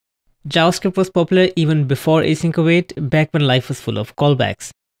JavaScript was popular even before async await, back when life was full of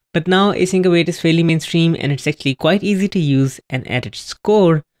callbacks. But now async await is fairly mainstream and it's actually quite easy to use, and at its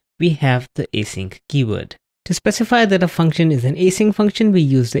core, we have the async keyword. To specify that a function is an async function, we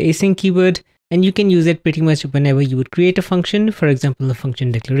use the async keyword, and you can use it pretty much whenever you would create a function, for example, a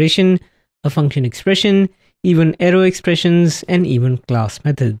function declaration, a function expression, even arrow expressions, and even class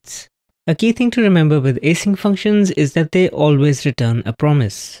methods. A key thing to remember with async functions is that they always return a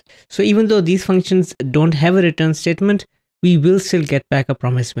promise. So even though these functions don't have a return statement, we will still get back a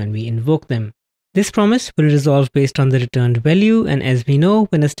promise when we invoke them. This promise will resolve based on the returned value, and as we know,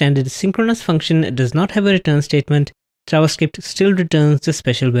 when a standard synchronous function does not have a return statement, JavaScript still returns the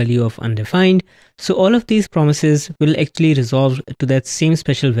special value of undefined, so all of these promises will actually resolve to that same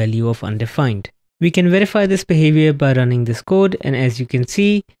special value of undefined. We can verify this behavior by running this code, and as you can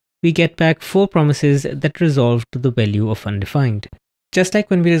see, we get back 4 promises that resolve to the value of undefined. Just like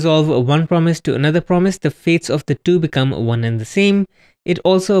when we resolve one promise to another promise, the fates of the two become one and the same. It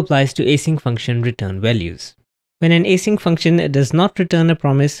also applies to async function return values. When an async function does not return a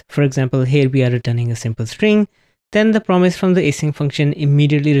promise, for example, here we are returning a simple string, then the promise from the async function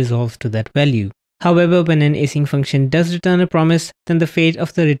immediately resolves to that value. However, when an async function does return a promise, then the fate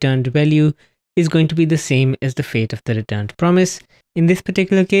of the returned value is going to be the same as the fate of the returned promise. In this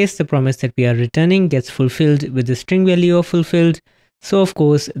particular case, the promise that we are returning gets fulfilled with the string value of fulfilled. So of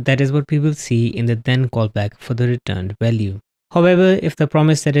course, that is what we will see in the then callback for the returned value. However, if the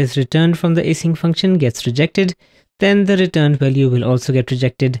promise that is returned from the async function gets rejected, then the returned value will also get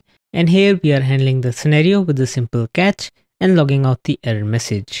rejected. And here we are handling the scenario with a simple catch and logging out the error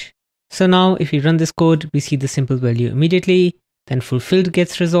message. So now if we run this code, we see the simple value immediately, then fulfilled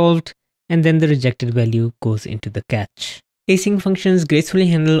gets resolved, and then the rejected value goes into the catch. Async functions gracefully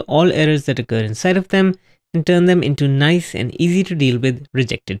handle all errors that occur inside of them and turn them into nice and easy to deal with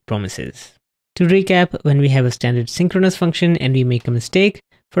rejected promises. To recap, when we have a standard synchronous function and we make a mistake,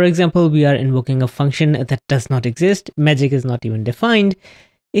 for example, we are invoking a function that does not exist, magic is not even defined.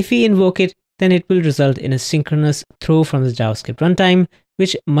 If we invoke it, then it will result in a synchronous throw from the JavaScript runtime,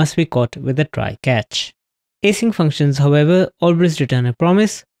 which must be caught with a try catch. Async functions, however, always return a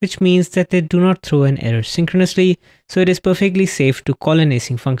promise, which means that they do not throw an error synchronously, so it is perfectly safe to call an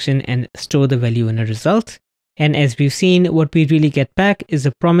async function and store the value in a result. And as we've seen, what we really get back is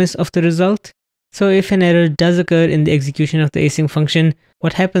a promise of the result. So if an error does occur in the execution of the async function,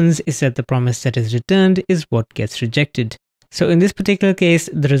 what happens is that the promise that is returned is what gets rejected. So in this particular case,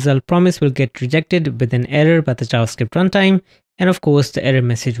 the result promise will get rejected with an error by the JavaScript runtime. And of course, the error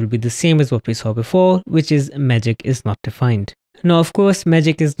message will be the same as what we saw before, which is magic is not defined. Now, of course,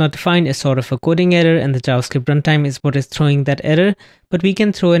 magic is not defined is sort of a coding error, and the JavaScript runtime is what is throwing that error, but we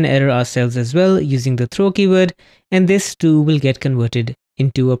can throw an error ourselves as well using the throw keyword, and this too will get converted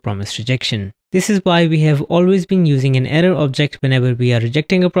into a promise rejection. This is why we have always been using an error object whenever we are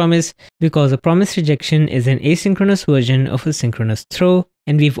rejecting a promise, because a promise rejection is an asynchronous version of a synchronous throw,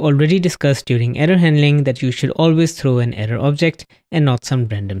 and we've already discussed during error handling that you should always throw an error object and not some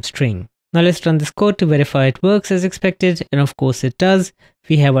random string. Now let's run this code to verify it works as expected, and of course it does.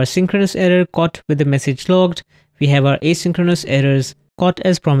 We have our synchronous error caught with the message logged. We have our asynchronous errors caught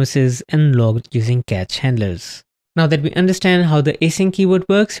as promises and logged using catch handlers. Now that we understand how the async keyword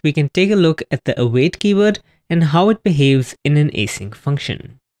works, we can take a look at the await keyword and how it behaves in an async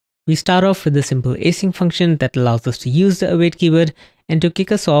function. We start off with a simple async function that allows us to use the await keyword, and to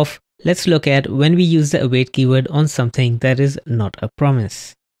kick us off, let's look at when we use the await keyword on something that is not a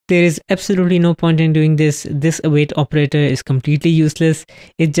promise. There is absolutely no point in doing this. This await operator is completely useless.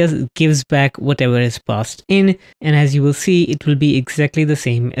 It just gives back whatever is passed in, and as you will see, it will be exactly the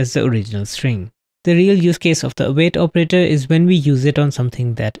same as the original string. The real use case of the await operator is when we use it on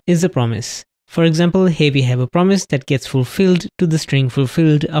something that is a promise. For example, here we have a promise that gets fulfilled to the string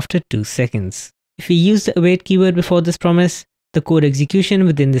fulfilled after 2 seconds. If we use the await keyword before this promise, the code execution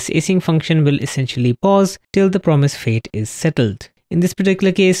within this async function will essentially pause till the promise fate is settled. In this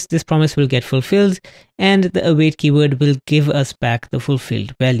particular case, this promise will get fulfilled and the await keyword will give us back the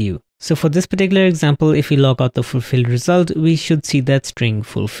fulfilled value. So for this particular example, if we log out the fulfilled result, we should see that string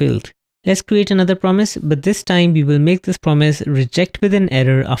fulfilled. Let's create another promise, but this time we will make this promise reject with an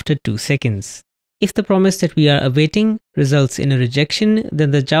error after 2 seconds. If the promise that we are awaiting results in a rejection,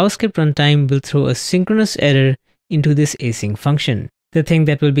 then the JavaScript runtime will throw a synchronous error into this async function. The thing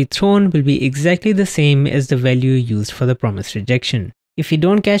that will be thrown will be exactly the same as the value used for the promise rejection. If we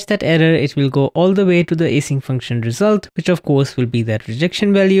don't catch that error, it will go all the way to the async function result, which of course will be that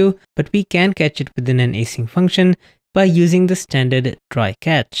rejection value, but we can catch it within an async function by using the standard try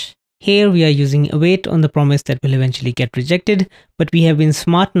catch. Here we are using await on the promise that will eventually get rejected, but we have been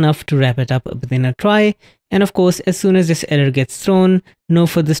smart enough to wrap it up within a try. And of course, as soon as this error gets thrown, no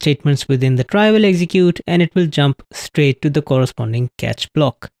further statements within the try will execute and it will jump straight to the corresponding catch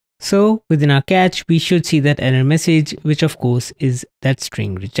block. So within our catch, we should see that error message, which of course is that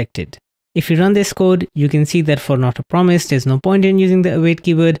string rejected. If you run this code, you can see that for not a promise, there's no point in using the await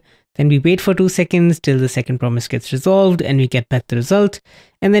keyword. Then we wait for 2 seconds till the second promise gets resolved and we get back the result.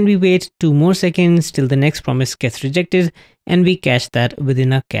 And then we wait 2 more seconds till the next promise gets rejected and we catch that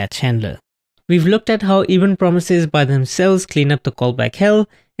within our catch handler. We've looked at how even promises by themselves clean up the callback hell,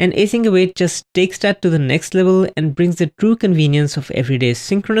 and async await just takes that to the next level and brings the true convenience of everyday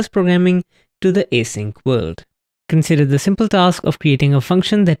synchronous programming to the async world. Consider the simple task of creating a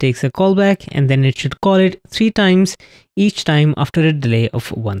function that takes a callback and then it should call it 3 times, each time after a delay of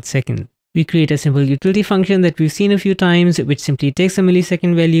 1 second. We create a simple utility function that we've seen a few times, which simply takes a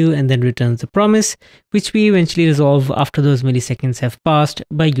millisecond value and then returns a promise, which we eventually resolve after those milliseconds have passed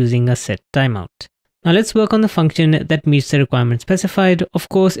by using a set timeout. Now let's work on the function that meets the requirement specified. Of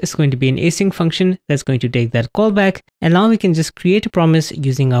course, it's going to be an async function that's going to take that callback, and now we can just create a promise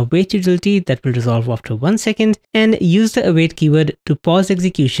using our wait utility that will resolve after 1 second and use the await keyword to pause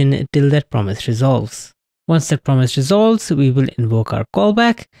execution till that promise resolves. Once that promise resolves, we will invoke our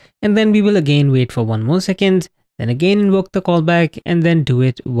callback and then we will again wait for 1 more second, then again invoke the callback and then do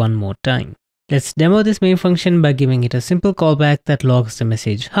it 1 more time. Let's demo this main function by giving it a simple callback that logs the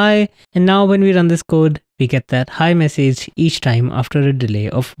message hi, and now when we run this code, we get that hi message each time after a delay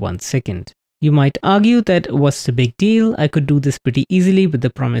of 1 second. You might argue that what's the big deal? I could do this pretty easily with the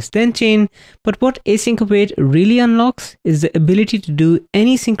promise then chain, but what async await really unlocks is the ability to do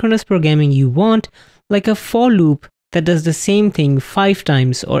any synchronous programming you want, like a for loop that does the same thing 5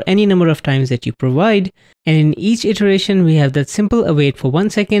 times or any number of times that you provide, and in each iteration we have that simple await for 1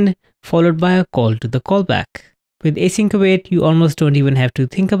 second followed by a call to the callback. With async await, you almost don't even have to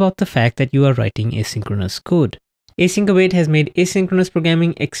think about the fact that you are writing asynchronous code. Async await has made asynchronous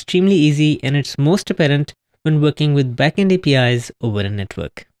programming extremely easy, and it's most apparent when working with backend APIs over a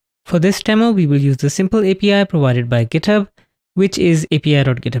network. For this demo, we will use the simple API provided by GitHub, which is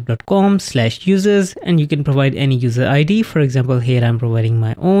api.github.com/users, and you can provide any user ID. For example, here I'm providing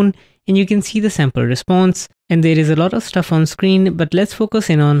my own, and you can see the sample response, and there is a lot of stuff on screen, but let's focus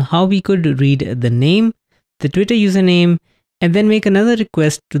in on how we could read the name, the Twitter username, and then make another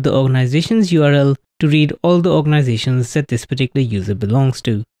request to the organization's URL to read all the organizations that this particular user belongs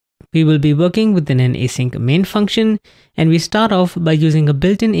to. We will be working within an async main function, and we start off by using a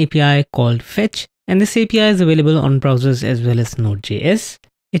built-in API called fetch, and this API is available on browsers as well as Node.js.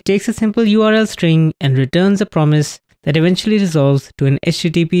 It takes a simple URL string and returns a promise that eventually resolves to an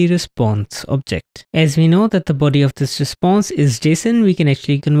HTTP response object. As we know that the body of this response is JSON, we can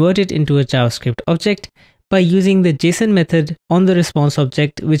actually convert it into a JavaScript object by using the JSON method on the response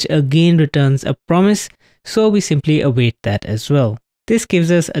object, which again returns a promise, so we simply await that as well. This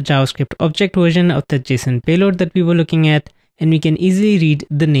gives us a JavaScript object version of the JSON payload that we were looking at, and we can easily read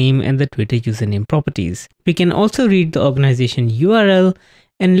the name and the Twitter username properties. We can also read the organization URL,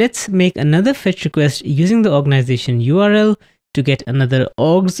 and let's make another fetch request using the organization URL to get another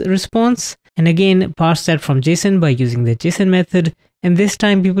orgs response, and again parse that from JSON by using the JSON method, and this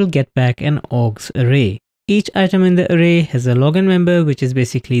time we will get back an orgs array. Each item in the array has a login member, which is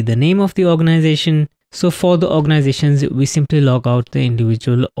basically the name of the organization. So for the organizations, we simply log out the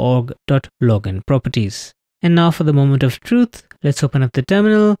individual org.login properties. And now for the moment of truth, let's open up the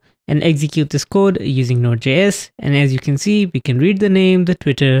terminal and execute this code using Node.js. And as you can see, we can read the name, the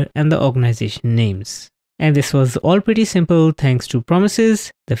Twitter, and the organization names. And this was all pretty simple thanks to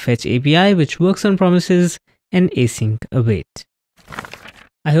promises, the fetch API, which works on promises, and async await.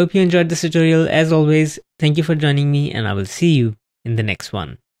 I hope you enjoyed this tutorial. As always, thank you for joining me, and I will see you in the next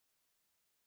one.